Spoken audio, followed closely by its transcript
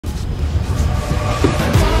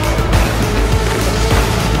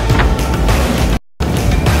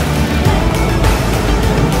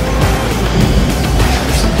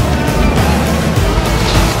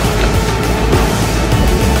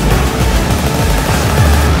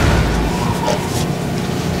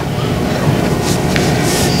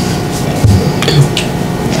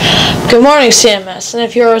Good morning, CMS. And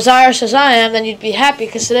if you're as Irish as I am, then you'd be happy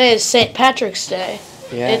because today is St. Patrick's Day.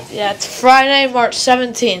 Yeah. It's Friday, March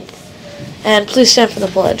 17th. And please stand for the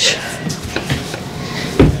pledge.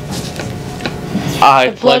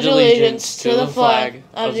 I pledge allegiance to the flag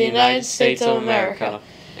of the United States of America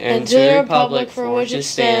and to the republic for which it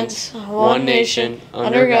stands, one nation,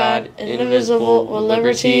 under God, indivisible, with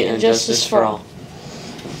liberty and justice for all.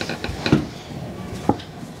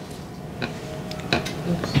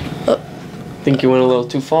 I think you went a little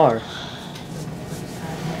too far.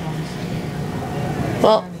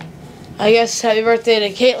 Well, I guess happy birthday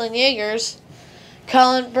to Caitlin Yeagers,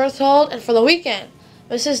 Colin Berthold, and for the weekend,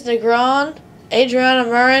 Mrs. Negron, Adriana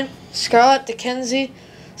Murrin, Scarlett DeKenzie,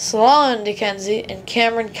 Sloan DeKenzie, and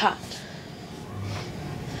Cameron Cott.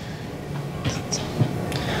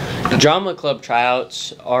 Drama Club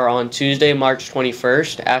tryouts are on Tuesday, March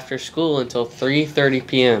 21st after school until 3:30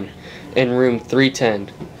 p.m. in room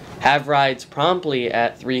 310. Have rides promptly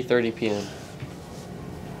at 3:30 p.m.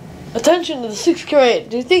 Attention to the 6th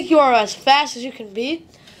grade. Do you think you are as fast as you can be?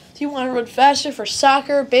 Do you want to run faster for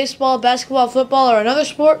soccer, baseball, basketball, football, or another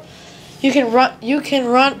sport? You can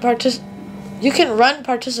participate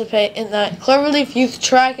in the Cloverleaf Youth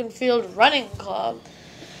Track and Field Running Club.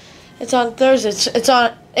 It's on Thursday. It's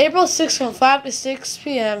on April 6th from 5 to 6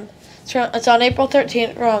 p.m. It's on April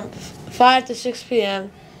 13th from 5 to 6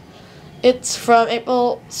 p.m. It's from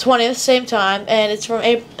April 20th, same time, and it's on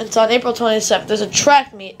April 27th. There's a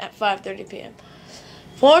track meet at 5:30 p.m.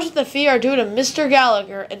 Forms with the fee are due to Mr.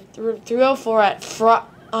 Gallagher in room 304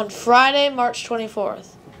 on Friday, March 24th.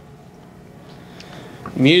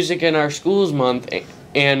 Music in our schools month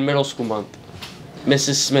and middle school month.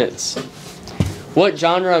 Mrs. Smith's. What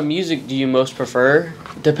genre of music do you most prefer?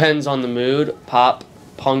 Depends on the mood. Pop,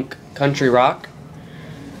 punk, country rock.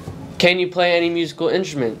 Can you play any musical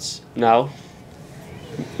instruments? No.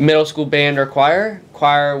 Middle school band or choir?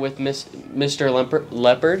 Choir with Mr.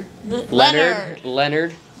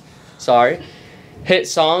 Leonard. Sorry. Hit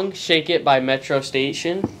song, Shake It by Metro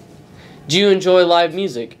Station. Do you enjoy live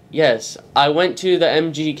music? Yes. I went to the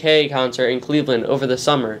MGK concert in Cleveland over the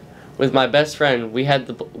summer with my best friend. We had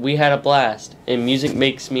a blast, and music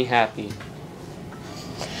makes me happy.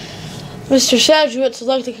 Mr. Sadowitz would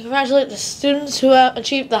like to congratulate the students who have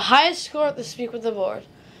achieved the highest score at the Speak with the Board.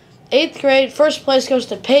 8th grade, first place goes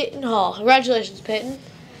to Peyton Hall. Congratulations, Peyton.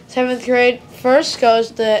 7th grade, first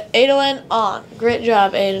goes to Adelaine On. Great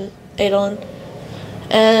job, Adelaine.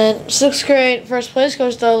 And 6th grade, first place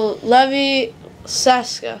goes to Levy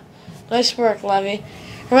Saska. Nice work, Levy.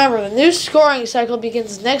 Remember, the new scoring cycle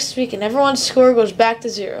begins next week and everyone's score goes back to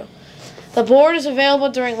 0. The board is available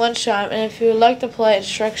during lunchtime, and if you would like to play,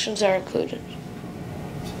 instructions are included.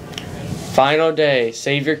 Final day.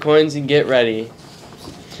 Save your coins and get ready.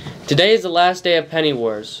 Today is the last day of Penny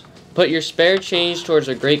Wars. Put your spare change towards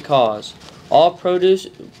a great cause. All produces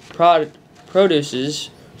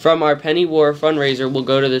from our Penny War fundraiser will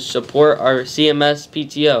go to support our CMS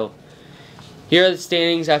PTO. Here are the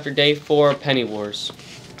standings after day 4 of Penny Wars.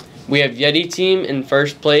 We have Yeti Team in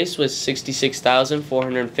first place with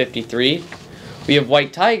 66,453. We have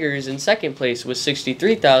White Tigers in second place with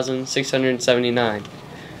 63,679.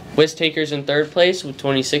 Whiz Takers in third place with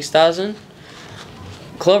 26,000.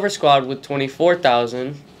 Clover Squad with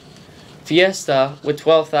 24,000. Fiesta with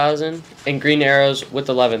 12,000. And Green Arrows with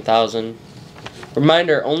 11,000.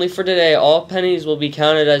 Reminder, only for today, all pennies will be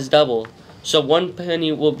counted as double. So one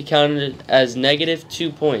penny will be counted as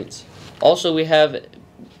 -2 points. Also,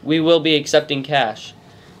 we will be accepting cash.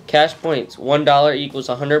 Cash points. $1 equals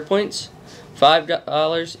 100 points.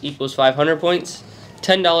 $5 equals 500 points.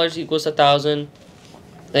 $10 equals 1,000.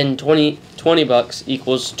 And 20 bucks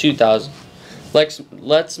equals 2,000.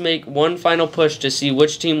 Let's make one final push to see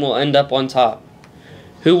which team will end up on top.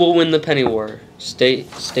 Who will win the Penny War? Stay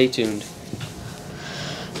tuned.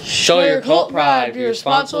 Show your Colt pride. Be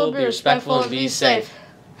responsible, be respectful, and be safe.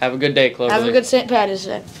 Have a good day, Clover. Have a good St. Patty's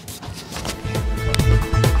Day.